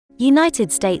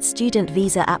United States student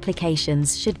visa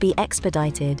applications should be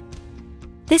expedited.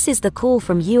 This is the call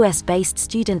from US-based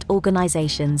student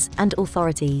organizations and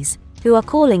authorities, who are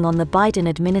calling on the Biden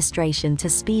administration to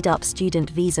speed up student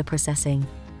visa processing.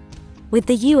 With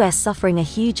the US suffering a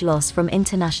huge loss from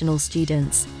international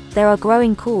students, there are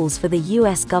growing calls for the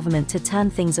US government to turn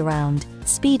things around,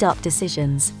 speed up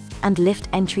decisions, and lift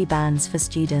entry bans for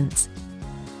students.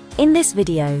 In this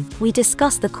video, we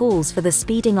discuss the calls for the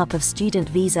speeding up of student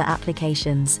visa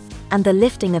applications and the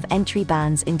lifting of entry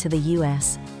bans into the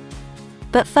US.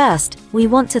 But first, we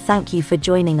want to thank you for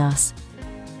joining us.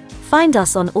 Find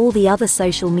us on all the other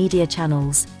social media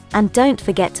channels, and don't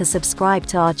forget to subscribe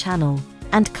to our channel,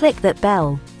 and click that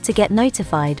bell to get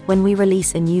notified when we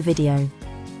release a new video.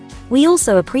 We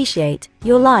also appreciate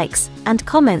your likes and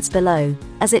comments below,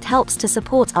 as it helps to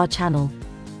support our channel.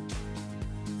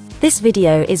 This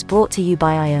video is brought to you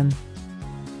by IAM.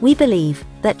 We believe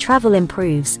that travel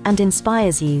improves and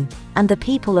inspires you and the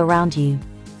people around you.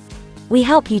 We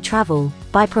help you travel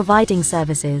by providing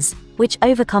services which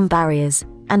overcome barriers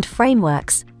and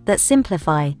frameworks that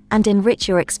simplify and enrich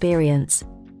your experience.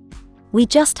 We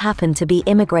just happen to be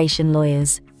immigration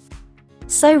lawyers.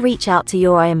 So reach out to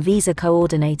your IAM visa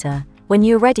coordinator when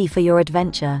you're ready for your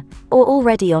adventure, or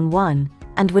already on one,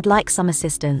 and would like some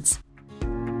assistance.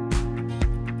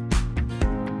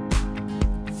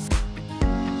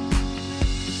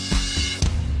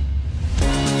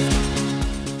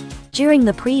 During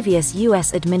the previous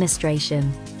US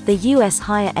administration, the US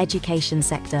higher education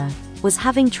sector was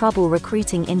having trouble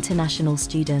recruiting international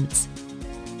students.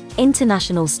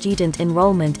 International student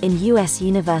enrollment in US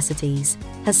universities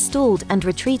has stalled and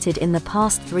retreated in the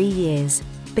past 3 years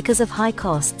because of high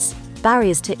costs,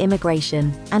 barriers to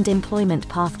immigration and employment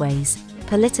pathways,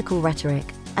 political rhetoric,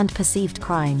 and perceived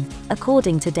crime,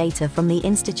 according to data from the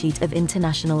Institute of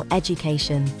International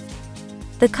Education.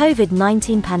 The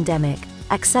COVID-19 pandemic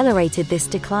accelerated this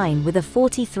decline with a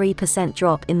 43%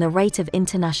 drop in the rate of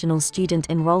international student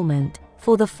enrollment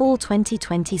for the fall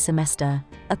 2020 semester,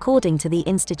 according to the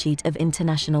Institute of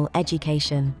International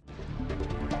Education.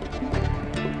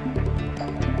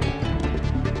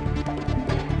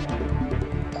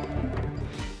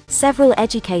 Several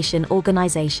education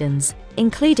organizations,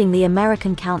 including the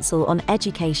American Council on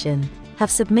Education,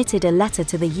 have submitted a letter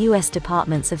to the US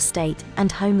Departments of State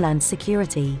and Homeland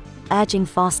Security, urging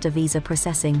faster visa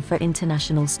processing for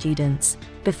international students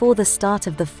before the start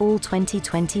of the fall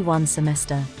 2021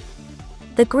 semester.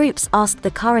 The groups asked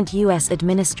the current US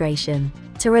administration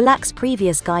to relax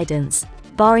previous guidance,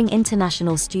 barring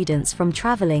international students from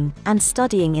traveling and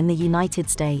studying in the United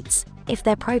States if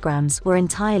their programs were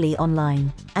entirely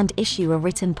online, and issue a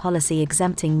written policy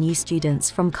exempting new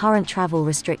students from current travel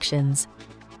restrictions.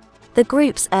 The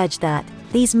groups urged that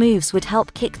these moves would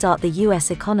help kickstart the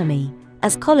US economy,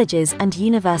 as colleges and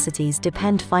universities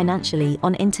depend financially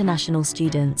on international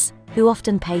students, who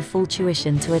often pay full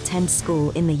tuition to attend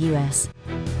school in the US.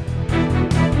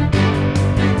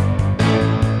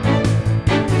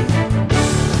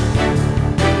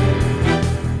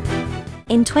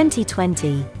 In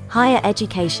 2020, higher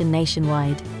education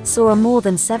nationwide saw a more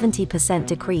than 70%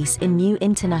 decrease in new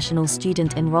international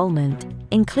student enrollment,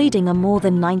 including a more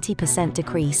than 90%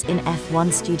 decrease in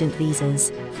F1 student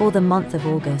visas for the month of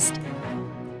August.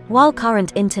 While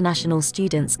current international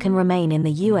students can remain in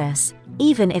the US,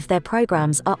 even if their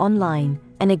programs are online,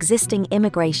 an existing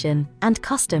Immigration and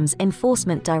Customs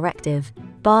Enforcement Directive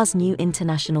bars new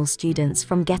international students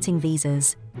from getting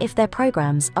visas if their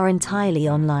programs are entirely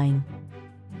online.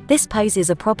 This poses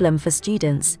a problem for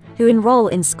students who enroll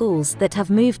in schools that have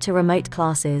moved to remote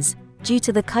classes due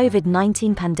to the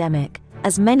COVID-19 pandemic,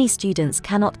 as many students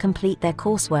cannot complete their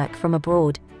coursework from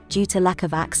abroad due to lack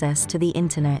of access to the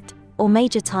internet or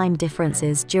major time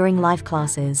differences during live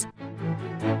classes.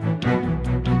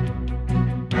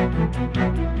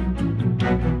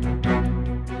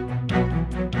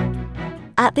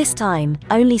 At this time,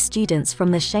 only students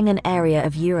from the Schengen area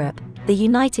of Europe, the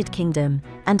United Kingdom,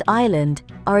 and Ireland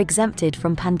are exempted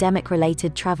from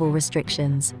pandemic-related travel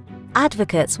restrictions.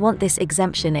 Advocates want this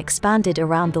exemption expanded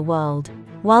around the world.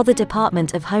 While the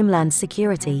Department of Homeland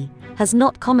Security has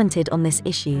not commented on this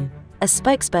issue, a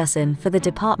spokesperson for the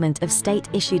Department of State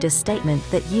issued a statement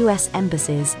that US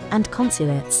embassies and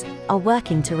consulates are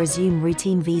working to resume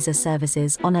routine visa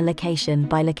services on a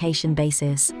location-by-location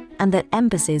basis, and that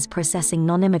embassies processing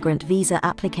non-immigrant visa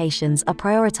applications are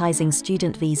prioritizing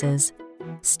student visas.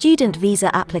 Student visa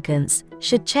applicants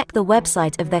should check the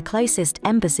website of their closest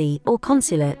embassy or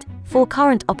consulate for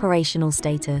current operational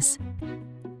status.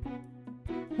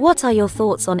 What are your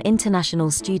thoughts on international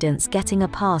students getting a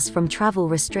pass from travel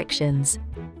restrictions?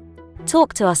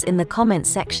 Talk to us in the comments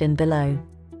section below.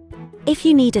 If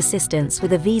you need assistance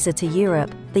with a visa to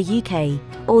Europe, the UK,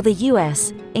 or the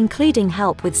US, including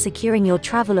help with securing your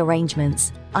travel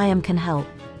arrangements, IAM can help.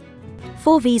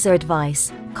 For visa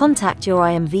advice, contact your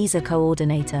IAM visa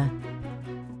coordinator.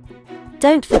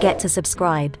 Don't forget to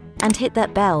subscribe and hit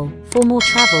that bell for more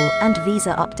travel and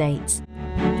visa updates.